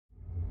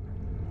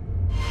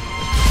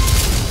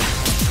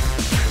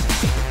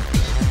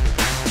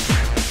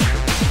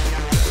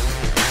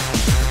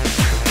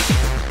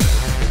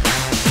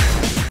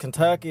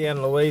Kentucky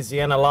and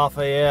Louisiana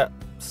Lafayette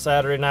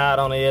Saturday night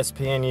on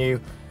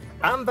ESPNU.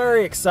 I'm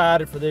very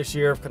excited for this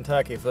year of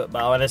Kentucky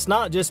football, and it's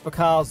not just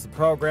because the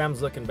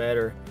program's looking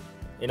better.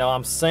 You know,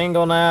 I'm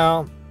single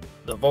now,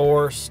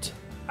 divorced.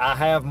 I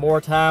have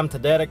more time to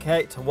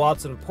dedicate to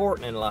what's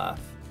important in life.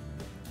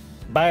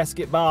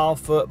 Basketball,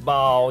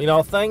 football, you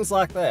know, things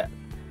like that.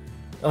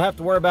 Don't have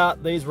to worry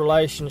about these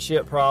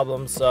relationship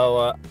problems.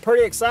 So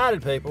pretty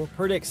excited, people,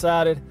 pretty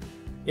excited.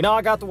 You know,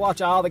 I got to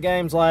watch all the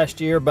games last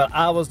year, but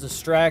I was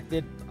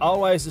distracted,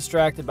 always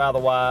distracted by the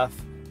wife.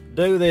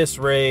 Do this,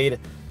 Reed.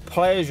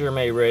 Pleasure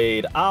me,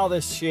 Reed. All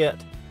this shit.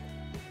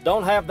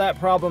 Don't have that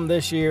problem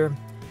this year.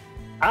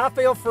 I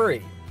feel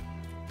free.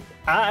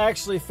 I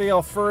actually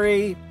feel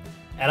free,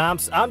 and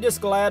I'm just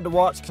glad to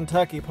watch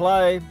Kentucky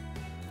play.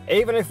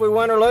 Even if we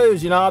win or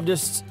lose, you know,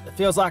 it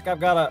feels like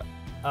I've got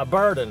a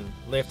burden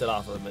lifted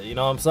off of me. You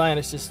know what I'm saying?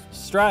 It's just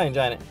strange,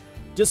 ain't it?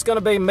 Just gonna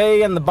be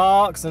me in the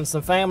box and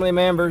some family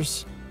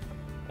members,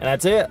 and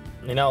that's it.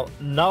 You know,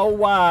 no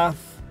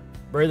wife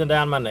breathing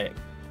down my neck.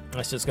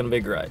 That's just gonna be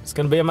great. It's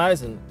gonna be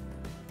amazing.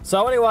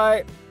 So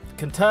anyway,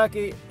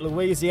 Kentucky,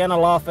 Louisiana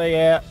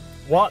Lafayette.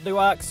 What do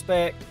I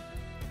expect?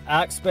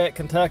 I expect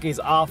Kentucky's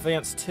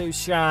offense to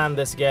shine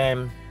this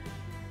game.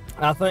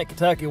 I think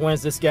Kentucky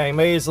wins this game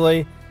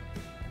easily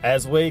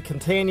as we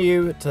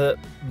continue to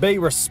be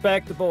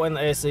respectable in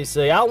the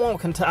SEC. I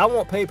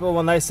want people,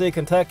 when they see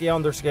Kentucky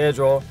on their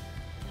schedule,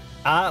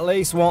 I at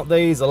least want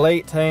these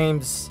elite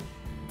teams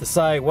to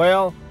say,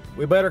 well,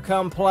 we better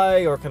come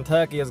play or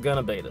Kentucky is going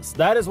to beat us.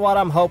 That is what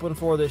I'm hoping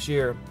for this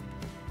year.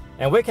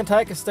 And we can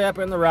take a step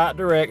in the right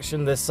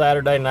direction this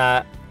Saturday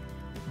night.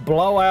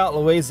 Blow out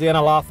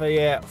Louisiana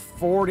Lafayette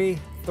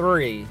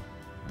 43.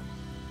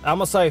 I'm going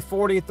to say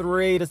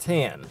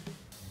 43-10.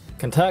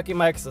 Kentucky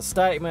makes a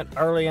statement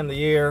early in the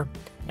year,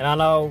 and I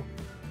know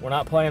we're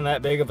not playing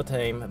that big of a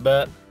team,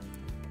 but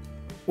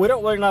we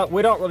don't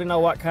really know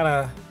what kind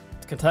of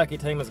Kentucky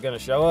team is going to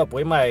show up.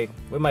 We may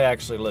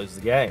actually lose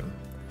the game.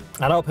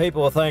 I know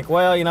people will think,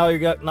 well, you know,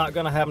 you're not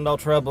going to have no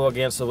trouble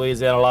against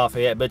Louisiana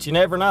Lafayette, but you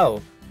never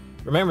know.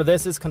 Remember,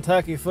 this is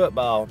Kentucky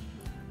football,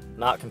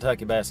 not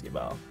Kentucky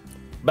basketball.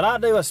 But I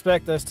do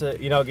expect us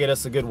to, you know, get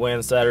us a good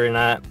win Saturday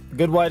night.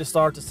 Good way to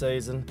start the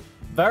season.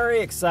 Very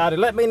excited.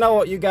 Let me know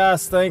what you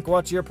guys think.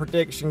 What's your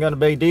prediction going to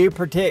be? Do you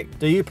predict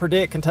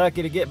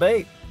Kentucky to get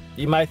beat?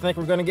 You may think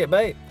we're going to get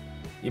beat.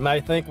 You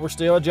may think we're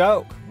still a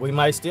joke. We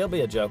may still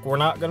be a joke. We're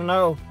not going to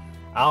know.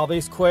 All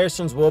these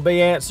questions will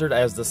be answered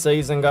as the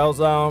season goes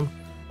on,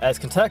 as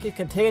Kentucky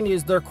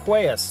continues their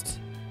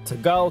quest to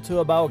go to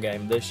a bowl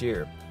game this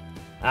year.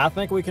 I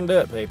think we can do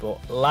it,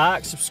 people.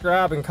 Like,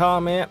 subscribe, and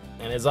comment.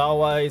 And as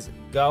always,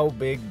 go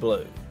Big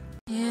Blue.